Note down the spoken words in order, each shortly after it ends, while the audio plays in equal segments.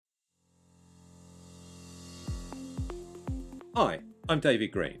Hi, I'm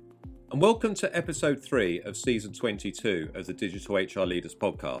David Green, and welcome to episode 3 of season 22 of the Digital HR Leaders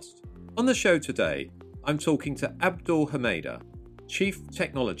podcast. On the show today, I'm talking to Abdul Hameda, Chief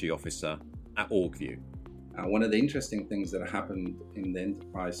Technology Officer at Orgview. One of the interesting things that happened in the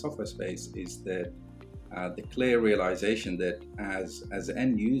enterprise software space is that the clear realization that as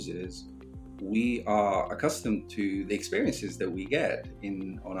end users, we are accustomed to the experiences that we get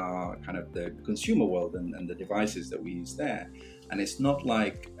on our kind of the consumer world and the devices that we use there. And it's not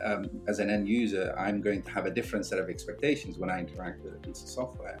like as an end user, I'm going to have a different set of expectations when I interact with a piece of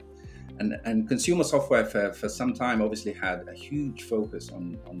software. And consumer software for some time obviously had a huge focus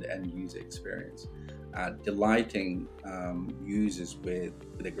on the end user experience. Delighting users with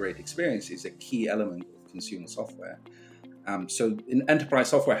a great experience is a key element of consumer software. So in enterprise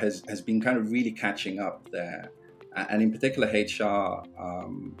software has been kind of really catching up there. And in particular, HR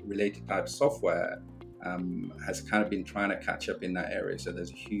related type software has kind of been trying to catch up in that area. So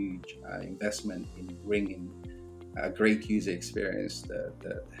there's a huge investment in bringing a great user experience to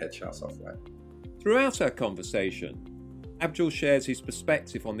HR software. Throughout our conversation, Abdul shares his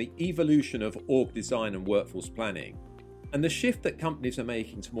perspective on the evolution of org design and workforce planning, and the shift that companies are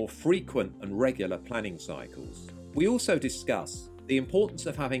making to more frequent and regular planning cycles. We also discuss the importance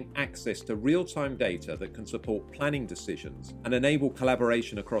of having access to real-time data that can support planning decisions and enable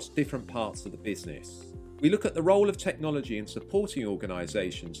collaboration across different parts of the business. We look at the role of technology in supporting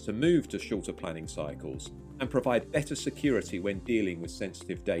organisations to move to shorter planning cycles and provide better security when dealing with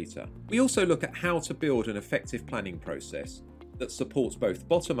sensitive data. We also look at how to build an effective planning process that supports both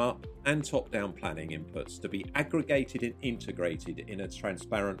bottom-up and top-down planning inputs to be aggregated and integrated in a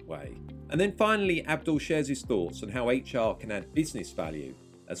transparent way. And then finally, Abdul shares his thoughts on how HR can add business value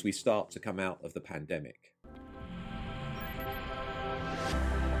as we start to come out of the pandemic.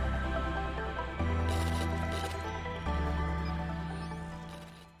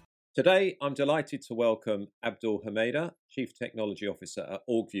 Today, I'm delighted to welcome Abdul Hameda, Chief Technology Officer at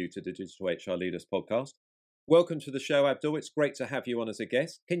Orgview, to the Digital HR Leaders podcast. Welcome to the show, Abdul. It's great to have you on as a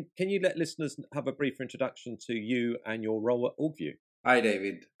guest. Can you let listeners have a brief introduction to you and your role at Orgview? Hi,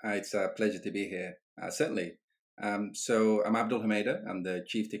 David. It's a pleasure to be here. Certainly. So I'm Abdul Hameda. I'm the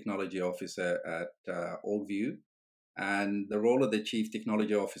Chief Technology Officer at Orgview. And the role of the Chief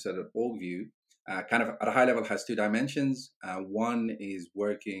Technology Officer at Orgview kind of at a high level has two dimensions. One is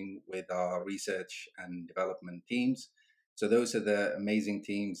working with our research and development teams. So those are the amazing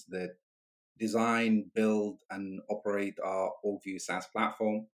teams that design, build, and operate our Orgview SaaS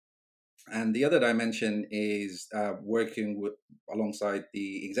platform. And the other dimension is working alongside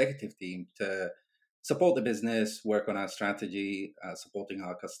the executive team to support the business, work on our strategy, supporting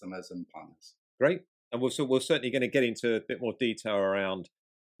our customers and partners. Great. And we're certainly going to get into a bit more detail around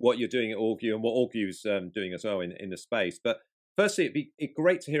what you're doing at Orgview and what Orgview's doing as well in the space. But firstly, it'd be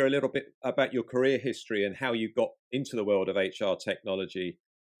great to hear a little bit about your career history and how you got into the world of HR technology,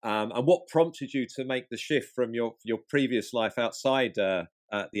 and what prompted you to make the shift from your previous life outside the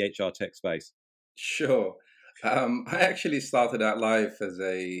HR tech space. Sure. I actually started out life as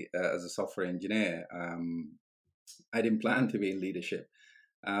a software engineer. I didn't plan to be in leadership.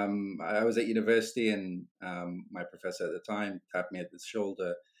 I was at university, and my professor at the time tapped me at the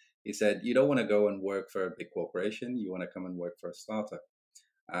shoulder. He said, "You don't want to go and work for a big corporation. You want to come and work for a startup."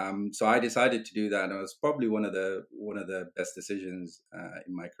 So I decided to do that, and it was probably one of the best decisions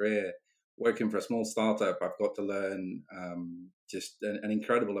in my career. Working for a small startup, I've got to learn just an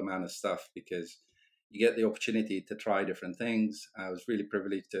incredible amount of stuff because you get the opportunity to try different things. I was really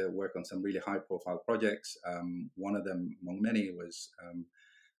privileged to work on some really high-profile projects. One of them, among many, was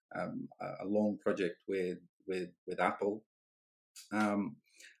a long project with Apple.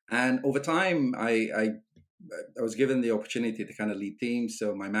 And over time, I was given the opportunity to kind of lead teams.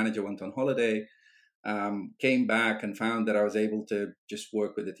 So my manager went on holiday, came back and found that I was able to just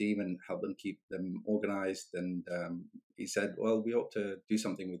work with the team and help them keep them organized. And he said, "Well, we ought to do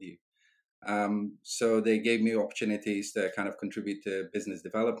something with you." So they gave me opportunities to kind of contribute to business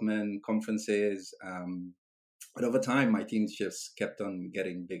development, conferences. But over time, my teams just kept on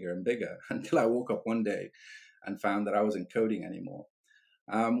getting bigger and bigger until I woke up one day and found that I wasn't coding anymore.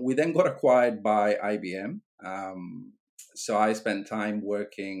 We then got acquired by IBM. So I spent time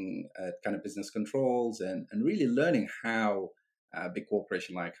working at kind of business controls and really learning how a big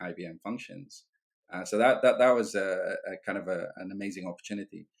corporation like IBM functions. So that was a kind of an amazing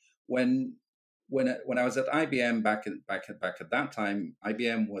opportunity. When I was at IBM back at that time,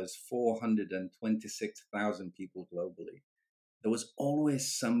 IBM was 426,000 people globally. There was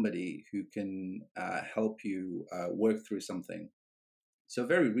always somebody who can help you work through something. So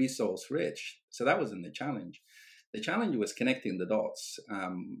very resource rich. So that wasn't the challenge. The challenge was connecting the dots.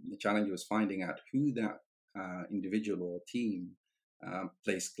 The challenge was finding out who that individual or team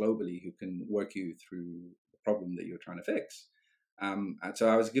placed globally who can work you through the problem that you're trying to fix. And so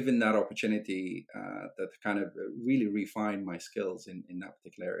I was given that opportunity that kind of really refined my skills in that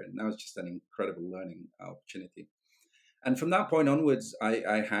particular area. And that was just an incredible learning opportunity. And from that point onwards,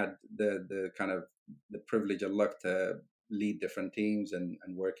 I had the kind of the privilege and luck to lead different teams and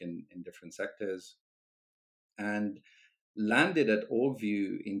work in different sectors. And landed at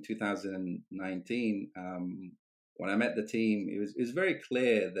Allview in 2019. When I met the team, it was very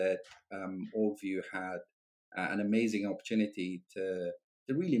clear that Allview had an amazing opportunity to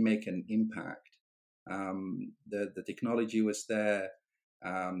really make an impact. The technology was there.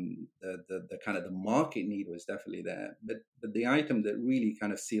 The kind of the market need was definitely there, but the item that really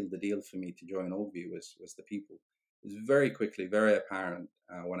kind of sealed the deal for me to join Allview was the people. It was very quickly very apparent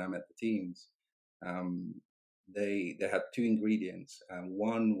when I met the teams. They had two ingredients.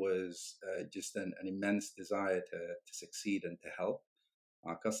 One was just an immense desire to succeed and to help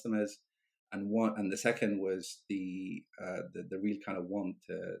our customers, and the second was the real kind of want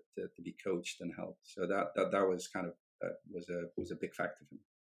to be coached and helped. So that was kind of was a big factor for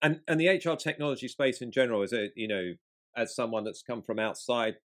me. And the HR technology space in general, is it, as someone that's come from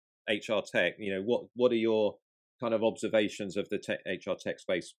outside HR tech, what are your kind of observations of the HR tech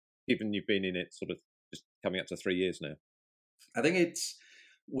space, given you've been in it sort of just coming up to 3 years now? I think it's,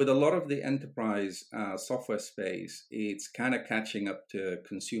 with a lot of the enterprise software space, it's kind of catching up to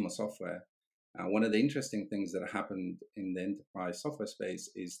consumer software. One of the interesting things that happened in the enterprise software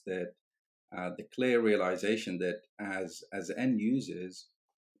space is that the clear realization that as end users,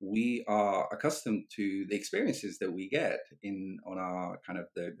 we are accustomed to the experiences that we get on our kind of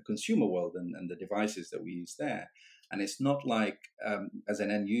the consumer world and the devices that we use there. And it's not like as an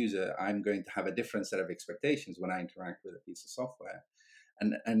end user, I'm going to have a different set of expectations when I interact with a piece of software.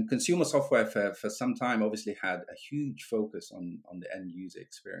 And consumer software for some time obviously had a huge focus on the end user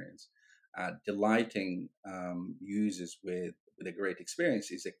experience. Delighting users with a great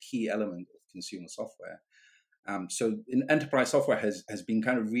experience is a key element of consumer software. So in enterprise software has been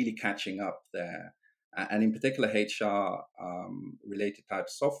kind of really catching up there. And in particular, HR related type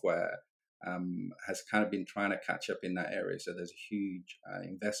software has kind of been trying to catch up in that area. So there's a huge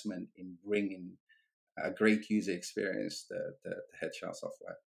investment in bringing a great user experience to HR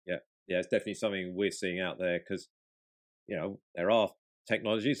software. Yeah, it's definitely something we're seeing out there, because there are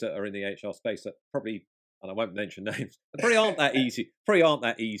technologies that are in the HR space that probably, and I won't mention names, probably aren't that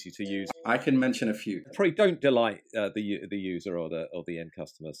easy to use. I can mention a few. Probably don't delight the user or the end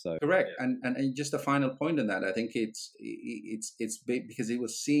customer. So correct. Yeah. And just a final point on that, I think it's big because it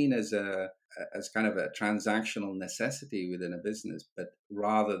was seen as kind of a transactional necessity within a business, but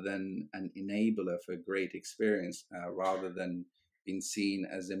rather than an enabler for a great experience, rather than being seen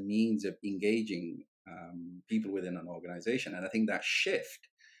as a means of engaging people within an organization. And I think that shift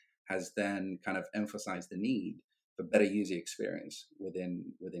has then kind of emphasized the need for better user experience within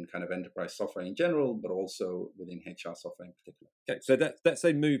kind of enterprise software in general, but also within HR software in particular. Okay, so that's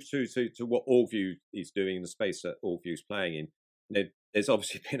a move to what Allview is doing in the space that Allview is playing in. There's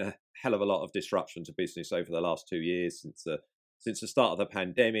obviously been a hell of a lot of disruption to business over the last 2 years since the start of the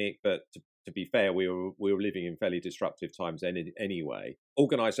pandemic, but to be fair, we were living in fairly disruptive times anyway.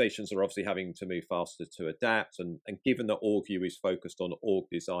 Organizations are obviously having to move faster to adapt, and given that Allview is focused on org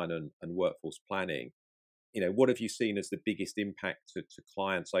design and workforce planning, what have you seen as the biggest impact to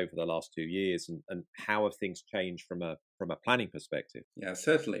clients over the last 2 years, and how have things changed from a planning perspective? Yeah,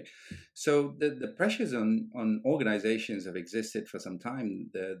 certainly. So the pressures on organizations have existed for some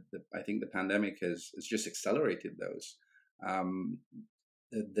time. I think the pandemic has just accelerated those.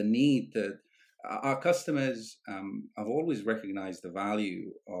 The need that our customers have always recognized the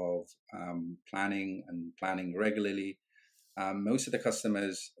value of planning and planning regularly. Most of the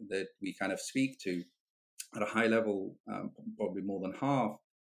customers that we kind of speak to at a high level, probably more than half,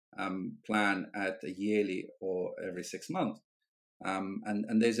 plan at a yearly or every 6 months.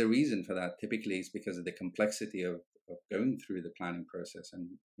 And there's a reason for that. Typically, it's because of the complexity of going through the planning process. And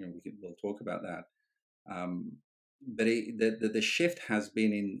we'll talk about that. But the shift has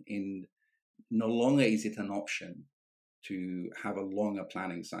been in no longer is it an option to have a longer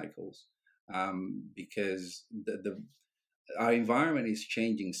planning cycles, because our environment is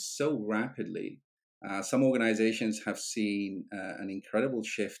changing so rapidly. Some organizations have seen an incredible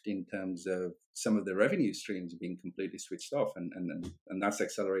shift in terms of some of the revenue streams being completely switched off, and that's the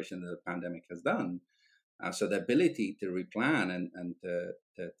acceleration that the pandemic has done. So the ability to replan and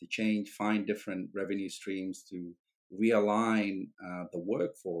to change, find different revenue streams to realign the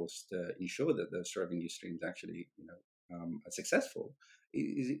workforce to ensure that those revenue streams actually, are successful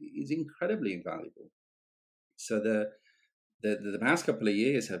is incredibly invaluable. So the past couple of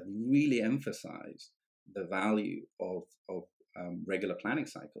years have really emphasized the value of regular planning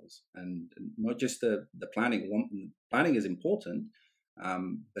cycles, and not just the planning. Planning is important,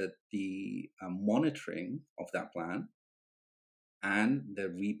 but the monitoring of that plan and the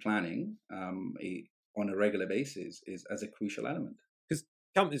replanning on a regular basis is as a crucial element. Because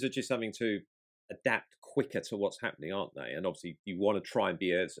companies are just having to adapt quicker to what's happening, aren't they? And obviously, you want to try and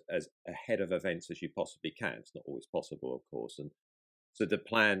be as ahead of events as you possibly can. It's not always possible, of course. And so the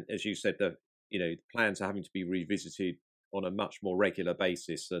plan, as you said, the plans are having to be revisited on a much more regular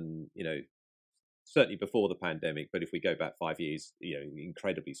basis, and certainly before the pandemic. But if we go back 5 years,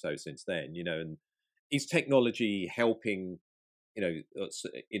 incredibly so since then. And is technology helping?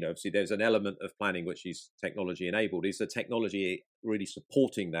 Obviously there's an element of planning which is technology enabled. Is the technology really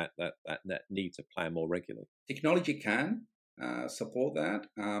supporting that need to plan more regularly? Technology can support that.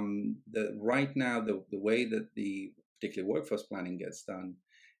 Right now, the way that the particular workforce planning gets done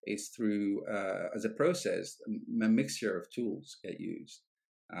is through, as a process, a mixture of tools get used.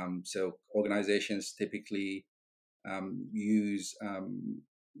 So organizations typically use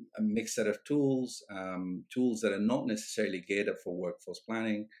a mixed set of tools, tools that are not necessarily geared up for workforce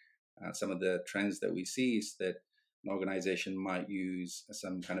planning. Some of the trends that we see is that an organization might use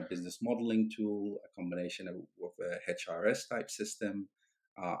some kind of business modeling tool, a combination of a HRS type system,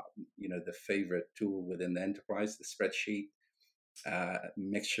 the favorite tool within the enterprise, the spreadsheet,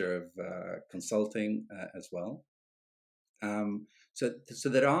 mixture of consulting as well. So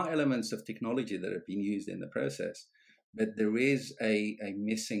there are elements of technology that have been used in the process, but there is a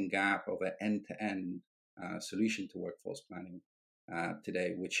missing gap of an end-to-end solution to workforce planning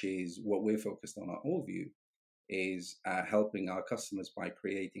today, which is what we're focused on at Allview, is helping our customers by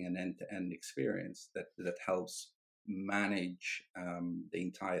creating an end-to-end experience that helps manage the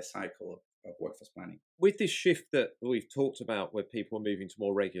entire cycle of workforce planning. With this shift that we've talked about, where people are moving to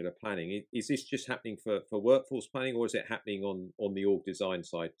more regular planning, is this just happening for workforce planning, or is it happening on the org design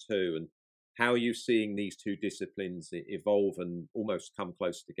side too? And how are you seeing these two disciplines evolve and almost come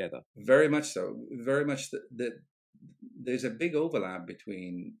close together? Very much so. Very much that there's a big overlap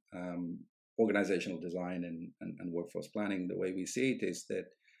between organizational design and workforce planning. The way we see it is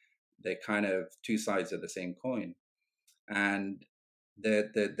that they're kind of two sides of the same coin. And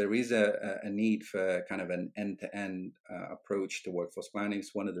there is a need for kind of an end-to-end approach to workforce planning.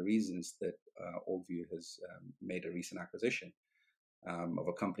 It's one of the reasons that Allview has made a recent acquisition of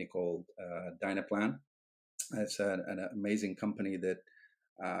a company called Dynaplan. It's an amazing company that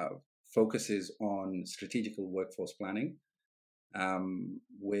focuses on strategical workforce planning.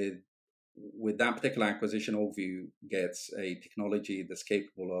 With that particular acquisition, Allview gets a technology that's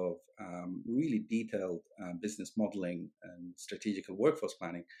capable of really detailed business modeling and strategical workforce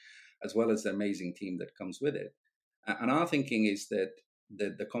planning, as well as the amazing team that comes with it. And our thinking is that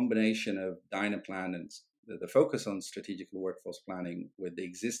the combination of Dynaplan and the focus on strategical workforce planning with the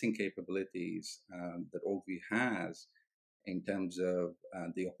existing capabilities that Allview has in terms of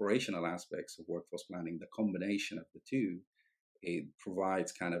the operational aspects of workforce planning, the combination of the two, it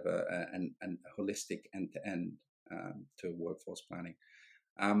provides kind of a holistic end-to-end to workforce planning.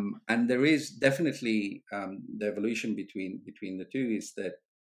 And there is definitely the evolution between the two is that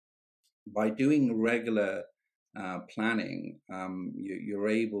by doing regular planning, you're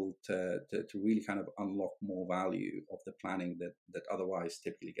able to really kind of unlock more value of the planning that otherwise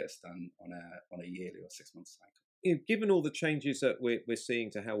typically gets done on a yearly or 6 month cycle. Given all the changes that we're seeing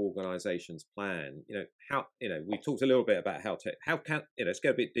to how organisations plan, how we talked a little bit about how can let's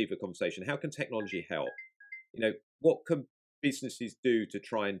go a bit deeper conversation. How can technology help? What can businesses do to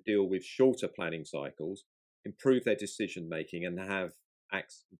try and deal with shorter planning cycles, improve their decision making, and have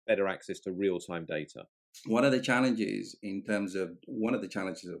better access to real time data? One of the challenges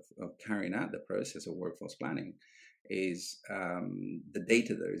of carrying out the process of workforce planning is the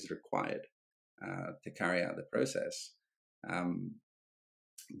data that is required to carry out the process.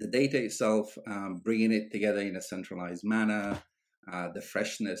 The data itself, bringing it together in a centralized manner, the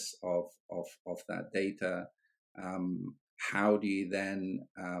freshness of that data. How do you then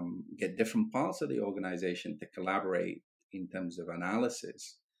get different parts of the organization to collaborate in terms of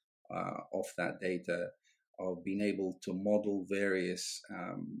analysis of that data, of being able to model various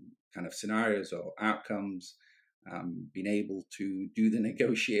kind of scenarios or outcomes, being able to do the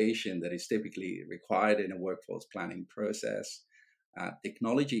negotiation that is typically required in a workforce planning process.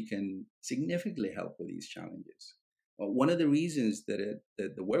 Technology can significantly help with these challenges. Well, one of the reasons that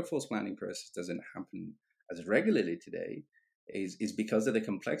the workforce planning process doesn't happen as regularly today is because of the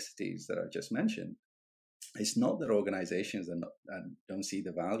complexities that I've just mentioned. It's not that organizations don't see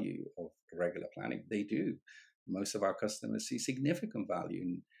the value of regular planning. They do. Most of our customers see significant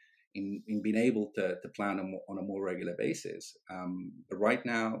value in being able to plan on a more regular basis. But right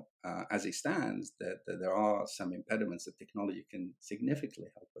now, as it stands, that there are some impediments that technology can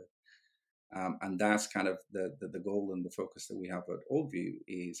significantly help with. And that's kind of the goal and the focus that we have at AugView,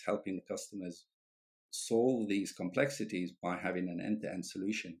 is helping the customers solve these complexities by having an end-to-end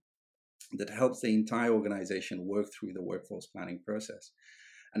solution that helps the entire organization work through the workforce planning process.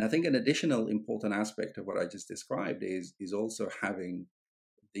 And I think an additional important aspect of what I just described is also having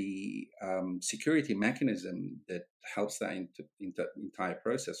the security mechanism that helps that entire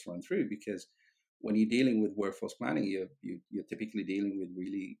process run through. Because when you're dealing with workforce planning, you're typically dealing with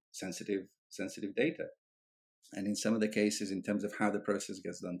really sensitive data. And in some of the cases, in terms of how the process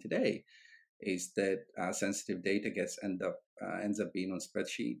gets done today, is that sensitive data ends up being on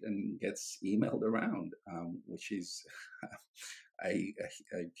spreadsheet and gets emailed around, which is a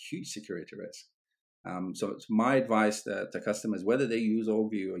huge security risk. So it's my advice to customers, whether they use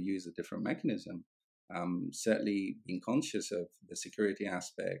AugView or use a different mechanism, certainly being conscious of the security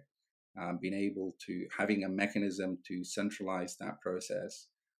aspect, being able to having a mechanism to centralize that process,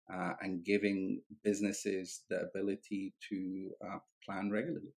 and giving businesses the ability to plan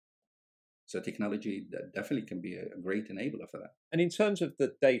regularly. So technology definitely can be a great enabler for that. And in terms of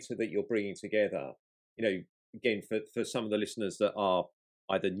the data that you're bringing together, again, for some of the listeners that are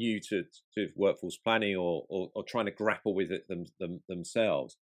either new to workforce planning or trying to grapple with it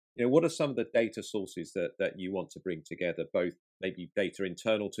themselves, what are some of the data sources that you want to bring together, both maybe data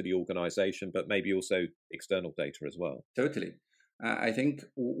internal to the organization, but maybe also external data as well? Totally. I think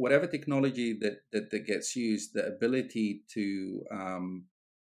whatever technology that gets used, the ability to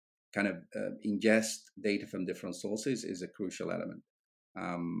kind of ingest data from different sources is a crucial element.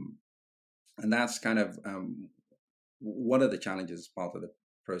 And that's kind of one of the challenges as part of the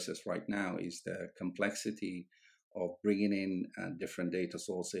process right now, is the complexity of bringing in different data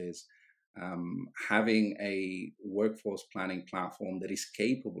sources, having a workforce planning platform that is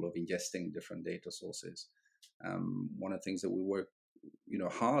capable of ingesting different data sources. One of the things that we work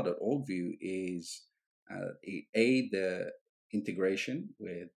hard at AugView is the integration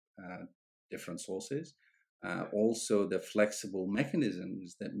with different sources, also the flexible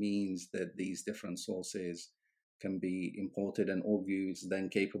mechanisms that means that these different sources can be imported, and AugView is then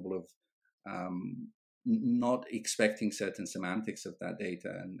capable of not expecting certain semantics of that data,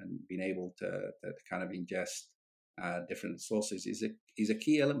 and being able to kind of ingest different sources is a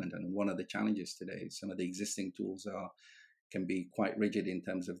key element. And one of the challenges today, some of the existing tools can be quite rigid in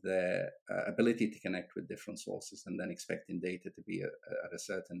terms of their ability to connect with different sources, and then expecting data to be at a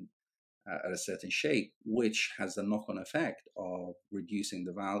certain shape, which has the knock-on effect of reducing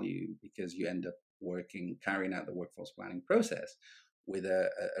the value, because you end up carrying out the workforce planning process with a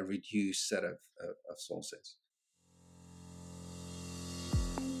reduced set of sources.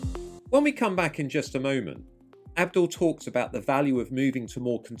 When we come back in just a moment, Abdul talks about the value of moving to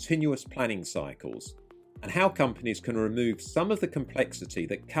more continuous planning cycles, and how companies can remove some of the complexity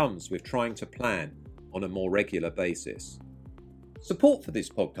that comes with trying to plan on a more regular basis. Support for this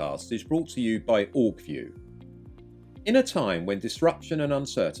podcast is brought to you by AugView. In a time when disruption and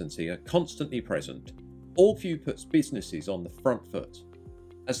uncertainty are constantly present, AugView puts businesses on the front foot.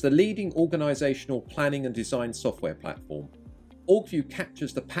 As the leading organisational planning and design software platform, AugView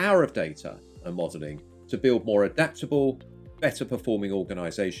captures the power of data and modelling to build more adaptable, better performing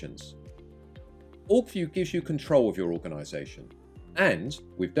organisations. AugView gives you control of your organisation and,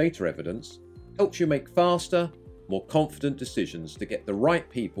 with data evidence, helps you make faster, more confident decisions to get the right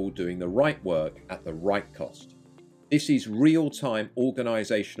people doing the right work at the right cost. This is real-time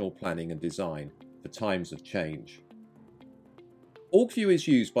organisational planning and design for times of change. AugView is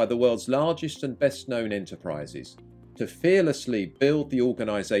used by the world's largest and best-known enterprises to fearlessly build the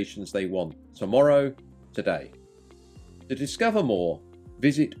organisations they want tomorrow, today. To discover more,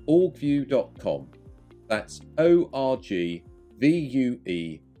 visit augview.com. That's ORGVUE.com.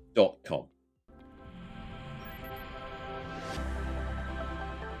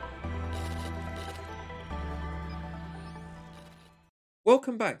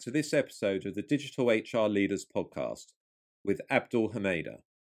 Welcome back to this episode of the Digital HR Leaders Podcast with Abdul Hamida.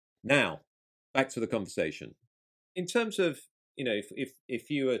 Now, back to the conversation. In terms of, if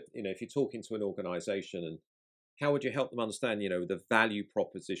you're talking to an organisation, and how would you help them understand, the value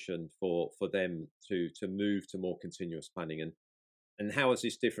proposition for them to move to more continuous planning, and how is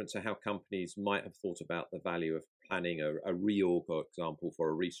this different to how companies might have thought about the value of planning a reorg, for example, for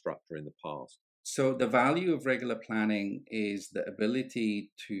a restructure in the past? So the value of regular planning is the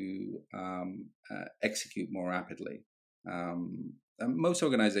ability to execute more rapidly. And most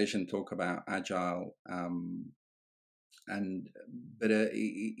organizations talk about agile, and but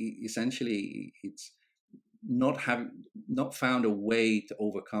essentially it's not found a way to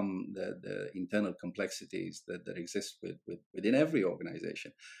overcome the internal complexities that exist within every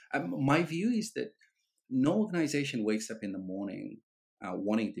organization. My view is that no organization wakes up in the morning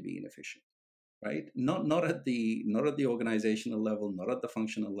wanting to be inefficient, right? Not at the organizational level, not at the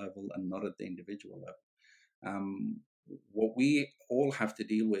functional level, and not at the individual level. What we all have to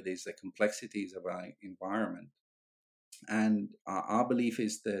deal with is the complexities of our environment, and our belief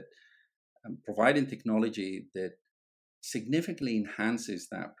is that providing technology that significantly enhances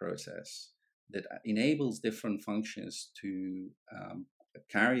that process, that enables different functions to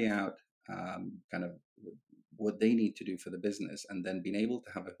carry out kind of what they need to do for the business, and then being able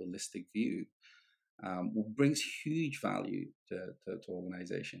to have a holistic view brings huge value to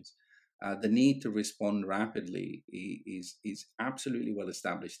organizations. The need to respond rapidly is absolutely well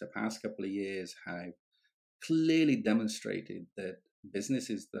established. The past couple of years have clearly demonstrated that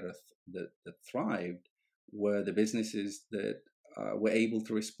businesses that thrived were the businesses that were able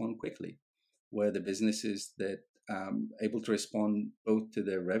to respond quickly, were the businesses that able to respond both to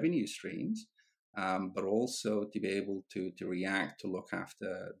their revenue streams, but also to be able to react, to look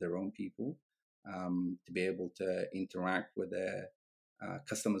after their own people, to be able to interact with their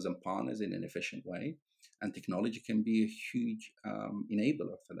customers and partners in an efficient way. And technology can be a huge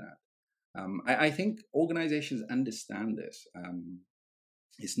enabler for that. I think organizations understand this.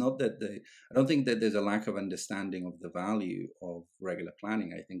 It's not that I don't think that there's a lack of understanding of the value of regular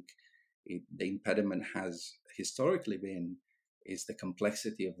planning. I think the impediment has historically been is the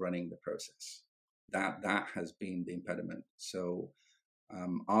complexity of running the process. That has been the impediment. So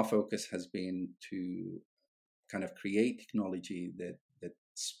our focus has been to kind of create technology that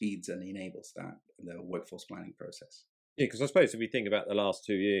speeds and enables the workforce planning process. Yeah, because I suppose if we think about the last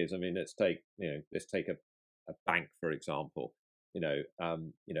 2 years, I mean, let's take a bank for example. A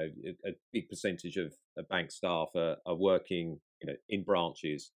big percentage of bank staff are working, in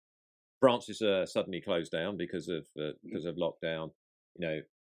branches. Branches are suddenly closed down because of lockdown.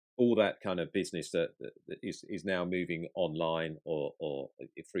 All that kind of business that is now moving online or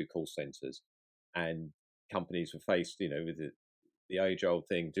through call centres, and companies were faced, with the age-old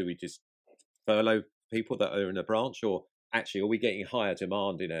thing: do we just furlough people that are in a branch, or actually are we getting higher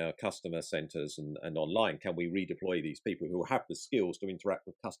demand in our customer centres and online? Can we redeploy these people who have the skills to interact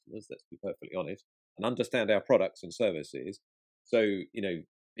with customers, let's be perfectly honest, and understand our products and services? So,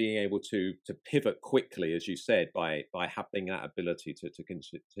 being able to pivot quickly, as you said, by having that ability to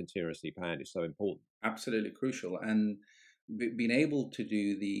continuously plan is so important. Absolutely crucial. And being able to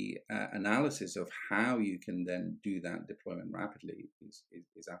do the analysis of how you can then do that deployment rapidly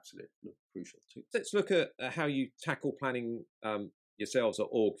is absolutely crucial too. Let's look at how you tackle planning yourselves at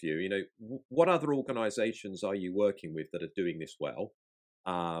OrgView. What other organisations are you working with that are doing this well?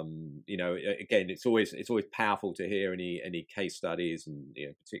 Again, it's always powerful to hear any case studies and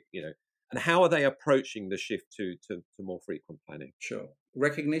and how are they approaching the shift to more frequent planning? Sure.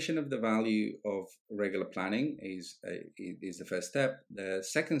 Recognition of the value of regular planning is the first step. The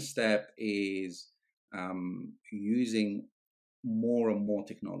second step is using more and more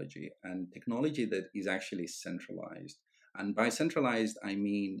technology, and technology that is actually centralized. And by centralized, I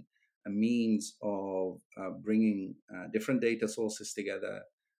mean a means of bringing different data sources together,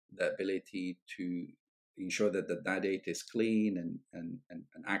 the ability to ensure that that data is clean and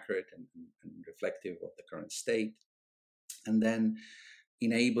accurate and reflective of the current state, and then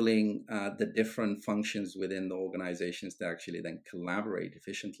enabling the different functions within the organizations to actually then collaborate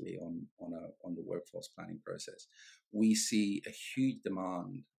efficiently on the workforce planning process. We see a huge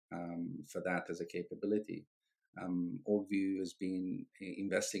demand for that as a capability. OrgView has been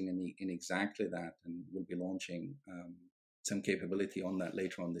investing in exactly that, and we'll be launching some capability on that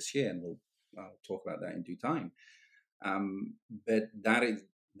later on this year, and we'll talk about that in due time. But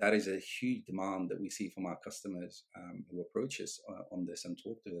that is a huge demand that we see from our customers who approach us on this and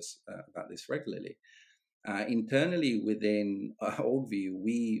talk to us about this regularly. Internally within OrgView,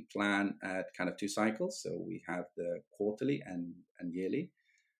 we plan at kind of 2 cycles. So we have the quarterly and yearly.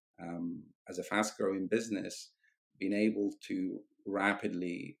 As a fast-growing business, being able to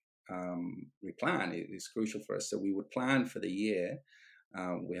rapidly replan is crucial for us. So we would plan for the year.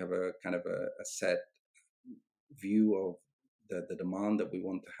 We have a kind of a set view of the demand that we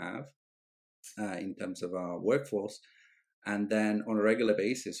want to have in terms of our workforce, and then on a regular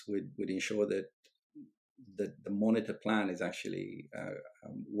basis we'd ensure that the monitor plan is actually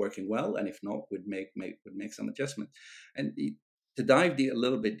working well, and if not, would make some adjustment. And to dive a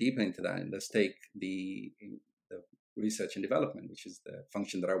little bit deeper into that, let's take the research and development, which is the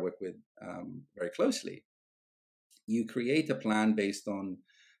function that I work with very closely. You create a plan based on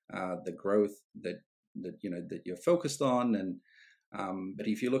the growth that you're focused on, and but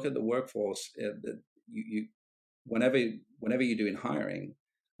if you look at the workforce, you whenever you're doing hiring,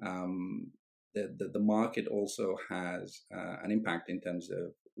 the market also has an impact in terms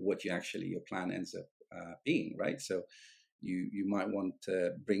of what your plan ends up being, right? So you might want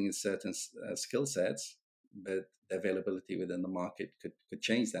to bring in certain skill sets, but the availability within the market could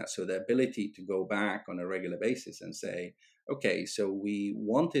change that. So the ability to go back on a regular basis and say, okay, so we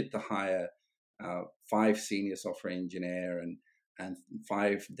wanted to hire 5 senior software engineer and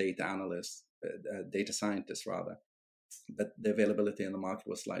 5 data analysts, data scientists rather, but the availability in the market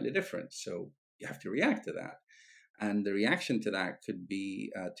was slightly different. So you have to react to that. And the reaction to that could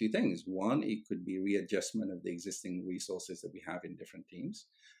be 2 things. One, it could be readjustment of the existing resources that we have in different teams.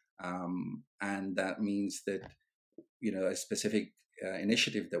 And that means that, a specific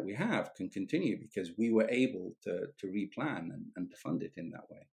initiative that we have can continue because we were able to replan and to fund it in that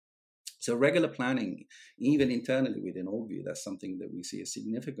way. So regular planning, even internally within AugView, that's something that we see a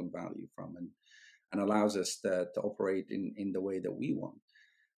significant value from and allows us to operate in the way that we want.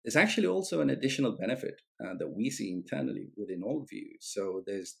 There's actually also an additional benefit that we see internally within AugView. So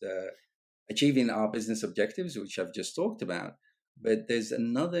there's the achieving our business objectives, which I've just talked about, but there's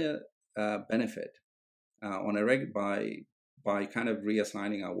another benefit by kind of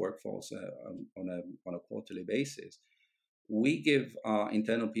reassigning our workforce on a quarterly basis. We give our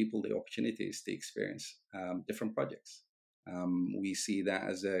internal people the opportunities to experience different projects. We see that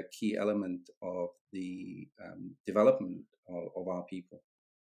as a key element of the development of our people.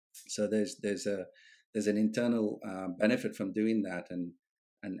 So there's an internal benefit from doing that, and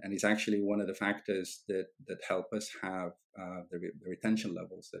it's actually one of the factors that help us have the retention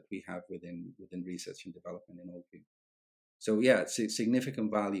levels that we have within research and development in AugView. So yeah, it's a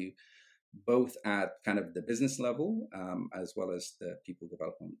significant value both at kind of the business level as well as the people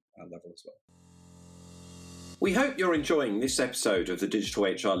development level as well. We hope you're enjoying this episode of the Digital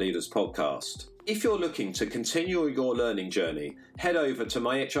HR Leaders podcast. If you're looking to continue your learning journey, head over to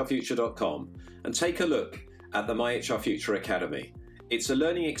myhrfuture.com and take a look at the MyHR Future Academy. It's a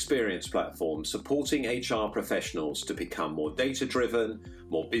learning experience platform supporting HR professionals to become more data-driven,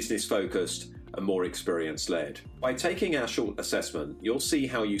 more business-focused, and more experience-led. By taking our short assessment, you'll see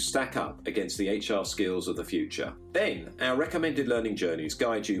how you stack up against the HR skills of the future. Then, our recommended learning journeys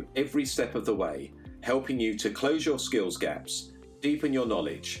guide you every step of the way, helping you to close your skills gaps, deepen your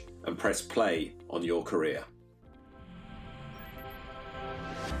knowledge, and press play on your career.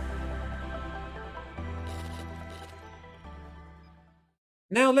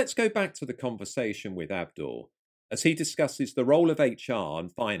 Now let's go back to the conversation with Abdul as he discusses the role of HR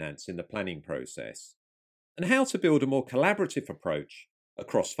and finance in the planning process and how to build a more collaborative approach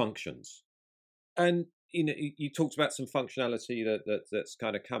across functions. And you talked about some functionality that's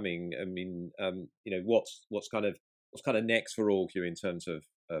kind of coming. I mean, what's kind of next for AugView in terms of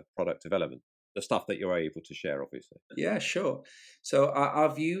product development? The stuff that you're able to share, obviously. Yeah, sure. So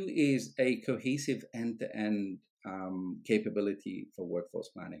our view is a cohesive end-to-end capability for workforce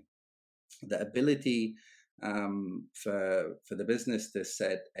planning. The ability for the business to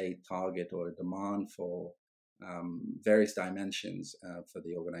set a target or a demand for various dimensions for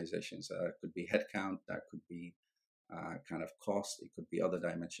the organization. So it could be headcount, that could be kind of cost, it could be other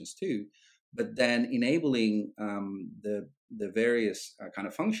dimensions too. But then enabling the various kind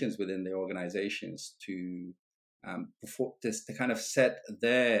of functions within the organizations to kind of set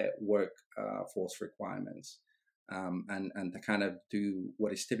their workforce requirements and to kind of do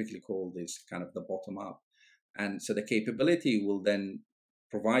what is typically called is kind of the bottom up. And so the capability will then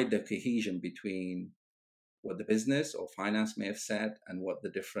provide the cohesion between what the business or finance may have set and what the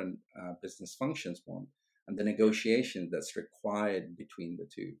different business functions want, and the negotiation that's required between the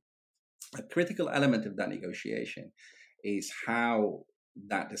two. A critical element of that negotiation is how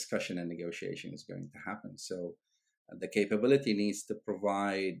that discussion and negotiation is going to happen. So the capability needs to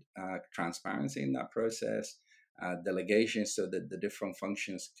provide transparency in that process, delegation so that the different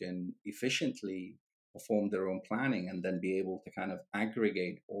functions can efficiently perform their own planning and then be able to kind of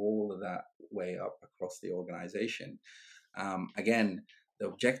aggregate all of that way up across the organization. Again, the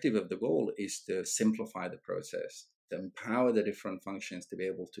objective of the goal is to simplify the process, to empower the different functions to be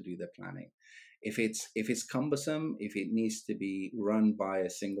able to do their planning. If it's cumbersome, if it needs to be run by a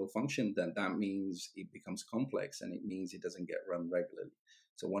single function, then that means it becomes complex and it means it doesn't get run regularly.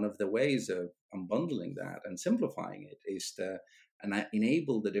 So one of the ways of unbundling that and simplifying it is to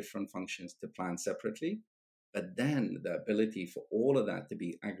enable the different functions to plan separately, but then the ability for all of that to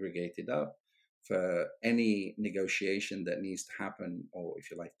be aggregated up for any negotiation that needs to happen, or if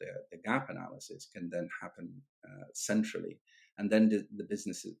you like, the gap analysis can then happen centrally, and then the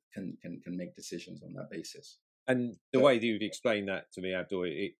businesses can make decisions on that basis. And the way that you'd explain that to me, Abdul,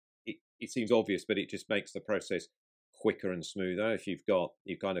 it seems obvious, but it just makes the process quicker and smoother if you've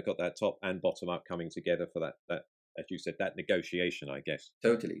kind of got that top and bottom up coming together for that as you said, that negotiation, I guess.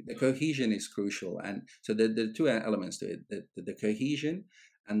 Totally. The cohesion is crucial. And so the two elements to it, the cohesion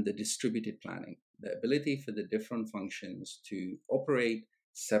and the distributed planning, the ability for the different functions to operate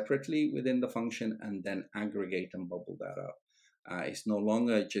separately within the function and then aggregate and bubble that up. It's no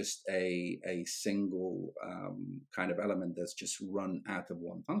longer just a single kind of element that's just run out of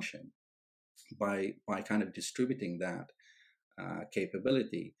one function. By kind of distributing that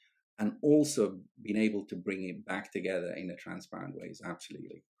capability and also being able to bring it back together in a transparent way is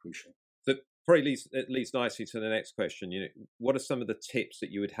absolutely crucial. So probably it leads nicely to the next question. What are some of the tips that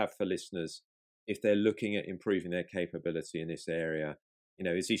you would have for listeners if they're looking at improving their capability in this area?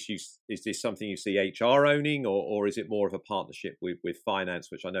 Is this something you see HR owning, or is it more of a partnership with finance,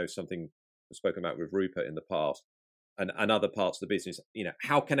 which I know is something we've spoken about with Rupert in the past, and other parts of the business?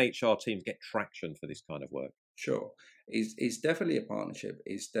 How can HR teams get traction for this kind of work? Sure. It's definitely a partnership.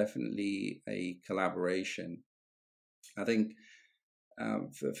 It's definitely a collaboration. I think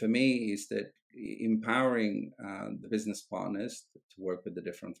for me is that empowering the business partners to work with the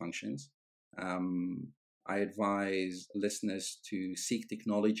different functions. I advise listeners to seek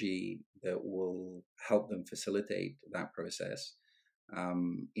technology that will help them facilitate that process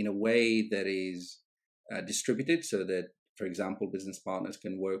in a way that is distributed, so that, for example, business partners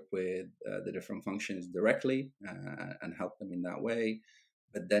can work with the different functions directly and help them in that way,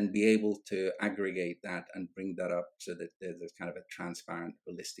 but then be able to aggregate that and bring that up so that there's kind of a transparent,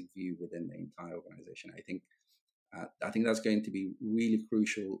 holistic view within the entire organization. I think that's going to be really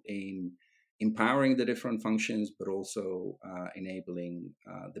crucial in empowering the different functions, but also enabling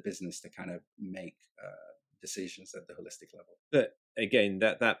the business to kind of make decisions at the holistic level. But again,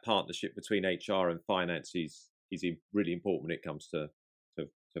 that partnership between HR and finance is really important when it comes to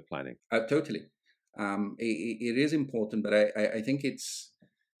planning. Totally. It is important, but I think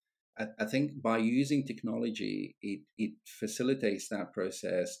I think by using technology, it facilitates that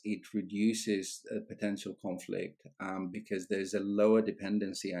process. It reduces potential conflict because there's a lower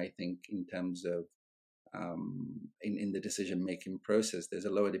dependency, I think, in terms of in the decision-making process. There's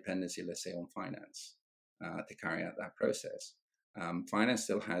a lower dependency, let's say, on finance to carry out that process. Finance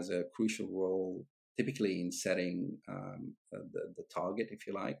still has a crucial role, typically in setting the target, if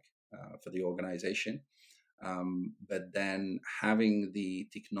you like, for the organization. But then having the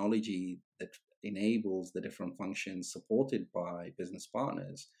technology that enables the different functions supported by business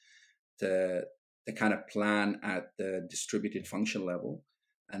partners to kind of plan at the distributed function level,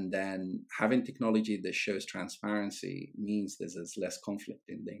 and then having technology that shows transparency means there's less conflict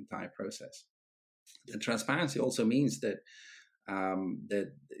in the entire process. The transparency also means that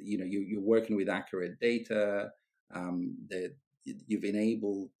you're working with accurate data, that you've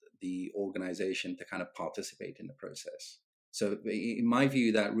enabled the organization to kind of participate in the process. So in my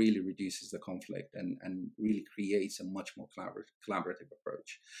view, that really reduces the conflict and really creates a much more collaborative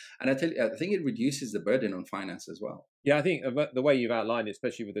approach. And I think it reduces the burden on finance as well. Yeah, I think the way you've outlined it,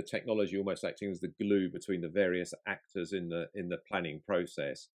 especially with the technology almost acting as the glue between the various actors in the planning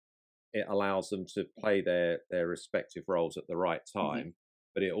process, it allows them to play their respective roles at the right time. Mm-hmm.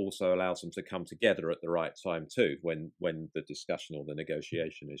 But it also allows them to come together at the right time too, when the discussion or the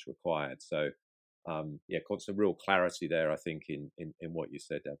negotiation is required. So, got some real clarity there, I think, in what you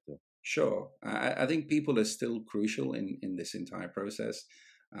said, Abdul. Sure. I think people are still crucial in this entire process,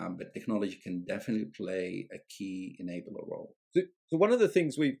 but technology can definitely play a key enabler role. So one of the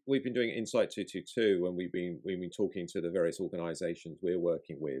things we've been doing at Insight 222 when we've been talking to the various organisations we're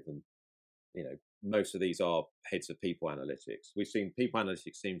working with, and most of these are heads of people analytics. We've seen people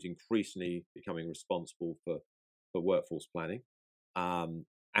analytics teams increasingly becoming responsible for workforce planning.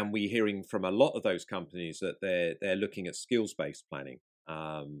 And we're hearing from a lot of those companies that they're looking at skills-based planning,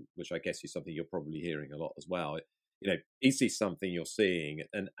 which I guess is something you're probably hearing a lot as well. Is this something you're seeing,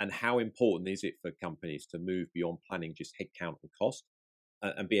 and how important is it for companies to move beyond planning just headcount and cost,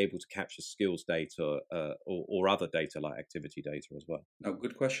 and be able to capture skills data or other data like activity data as well? No,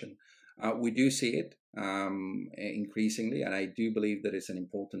 good question. We do see it increasingly, and I do believe that it's an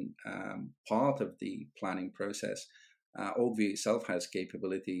important part of the planning process. Ogilvy itself has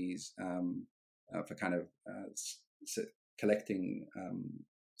capabilities for kind of collecting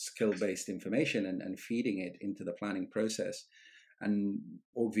skill-based information and feeding it into the planning process. And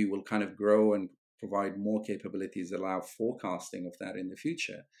OrgView will kind of grow and provide more capabilities that allow forecasting of that in the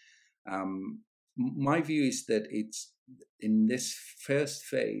future. My view is that it's in this first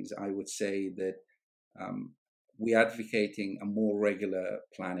phase, I would say that we're advocating a more regular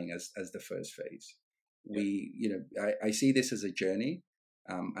planning as the first phase. I see this as a journey.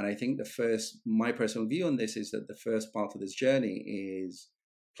 And I think my personal view on this is that the first part of this journey is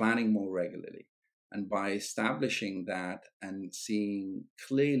planning more regularly. And by establishing that and seeing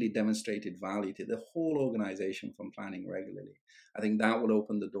clearly demonstrated value to the whole organization from planning regularly, I think that will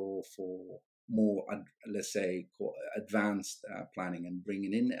open the door for more, let's say, advanced planning and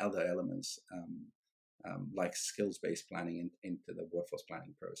bringing in other elements like skills-based planning into the workforce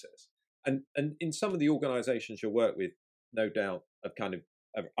planning process. And in some of the organizations you work with, no doubt,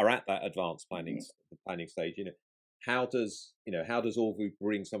 are at that advanced planning stage. How does OrgView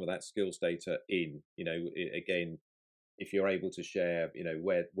bring some of that skills data in? Again, if you're able to share,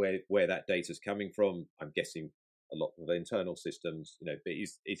 where that data is coming from, I'm guessing a lot of the internal systems, but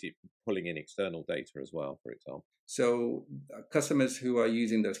is it pulling in external data as well, for example? So customers who are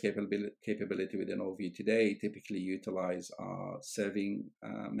using those capability within OrgView today typically utilize our serving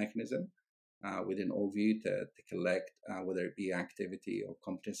mechanism within OrgView to collect whether it be activity or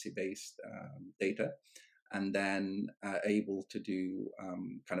competency-based data, and then able to do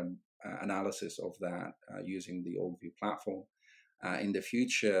analysis of that using the OrgView platform. In the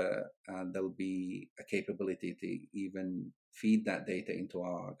future, there'll be a capability to even feed that data into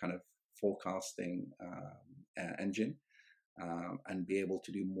our kind of forecasting engine and be able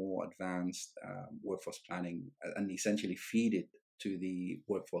to do more advanced workforce planning and essentially feed it to the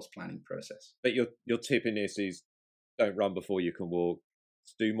workforce planning process. But your tip in this is don't run before you can walk.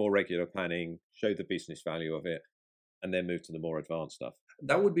 Do more regular planning, show the business value of it, and then move to the more advanced stuff.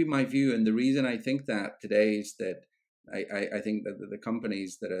 That would be my view. And the reason I think that today is that I think that the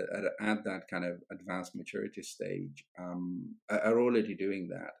companies that are at that kind of advanced maturity stage are already doing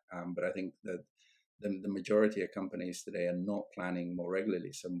that. But I think that the majority of companies today are not planning more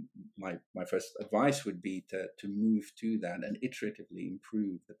regularly. So my first advice would be to move to that and iteratively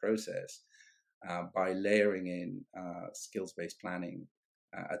improve the process by layering in skills-based planning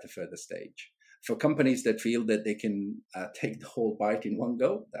at a further stage. For companies that feel that they can take the whole bite in one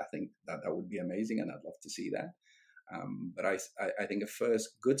go, I think that would be amazing, and I'd love to see that. But I think a first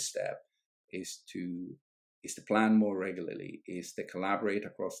good step is to plan more regularly, is to collaborate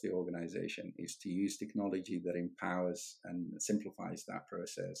across the organization, is to use technology that empowers and simplifies that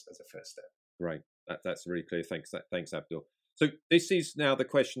process as a first step. Right, that's really clear. Thanks, Abdul. So this is now the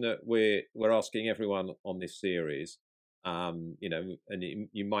question that we're asking everyone on this series. And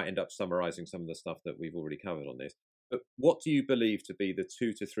you might end up summarizing some of the stuff that we've already covered on this. But what do you believe to be the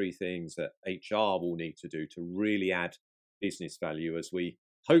 2 to 3 things that HR will need to do to really add business value as we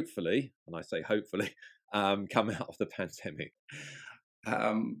hopefully, and I say hopefully, come out of the pandemic?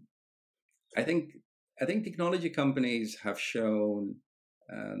 I think technology companies have shown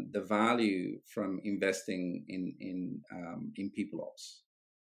the value from investing in people ops,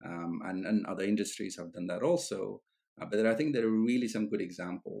 and other industries have done that also. But I think there are really some good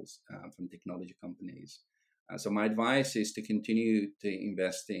examples from technology companies. So my advice is to continue to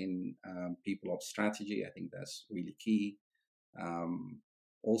invest in people ops strategy. I think that's really key.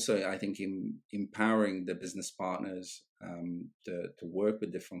 Also, I think in empowering the business partners to work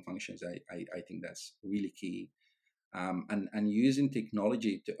with different functions, I think that's really key. And using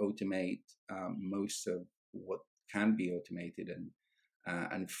technology to automate most of what can be automated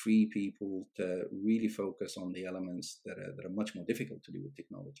and free people to really focus on the elements that are much more difficult to do with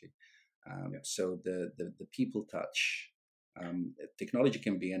technology. So the people touch, technology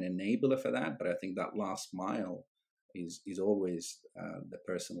can be an enabler for that, but I think that last mile is always the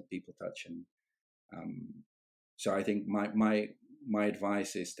personal people touch. And so I think my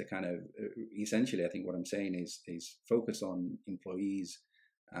advice is to kind of essentially, I think what I'm saying is focus on employees,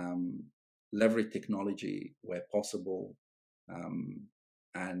 leverage technology where possible,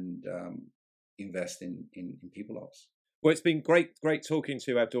 and invest in people ops. Well, it's been great talking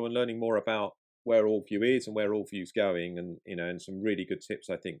to you, Abdul, and learning more about where OrgView is and where OrgView's going, and some really good tips,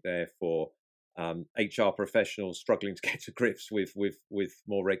 I think, there for HR professionals struggling to get to grips with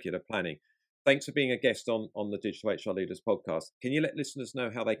more regular planning. Thanks for being a guest on the Digital HR Leaders podcast. Can you let listeners know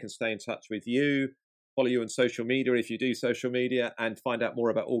how they can stay in touch with you, follow you on social media if you do social media, and find out more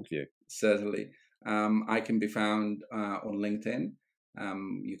about OrgView? Certainly. I can be found on LinkedIn.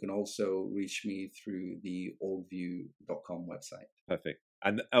 You can also reach me through the orgview.com website. Perfect.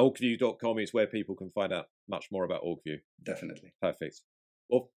 And orgview.com is where people can find out much more about Orgview. Definitely. Perfect.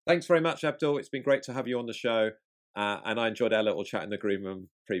 Well, thanks very much, Abdul. It's been great to have you on the show. And I enjoyed our little chat in the green room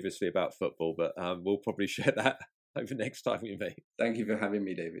previously about football, but we'll probably share that over next time we meet. Thank you for having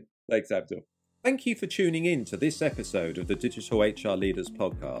me, David. Thanks, Abdul. Thank you for tuning in to this episode of the Digital HR Leaders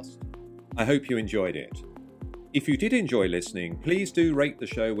Podcast. I hope you enjoyed it. If you did enjoy listening, please do rate the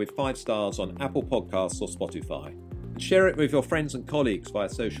show with 5 stars on Apple Podcasts or Spotify, and share it with your friends and colleagues via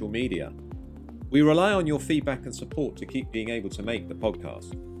social media. We rely on your feedback and support to keep being able to make the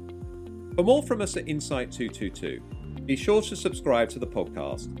podcast. For more from us at Insight 222, be sure to subscribe to the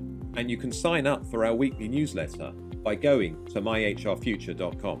podcast, and you can sign up for our weekly newsletter by going to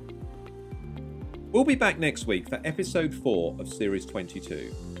myhrfuture.com. We'll be back next week for episode 4 of Series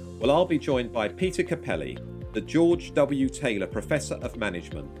 22. Well, I'll be joined by Peter Capelli, the George W. Taylor Professor of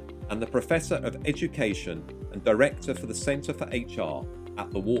Management and the Professor of Education and Director for the Centre for HR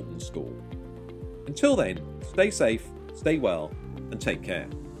at the Wharton School. Until then, stay safe, stay well, and take care.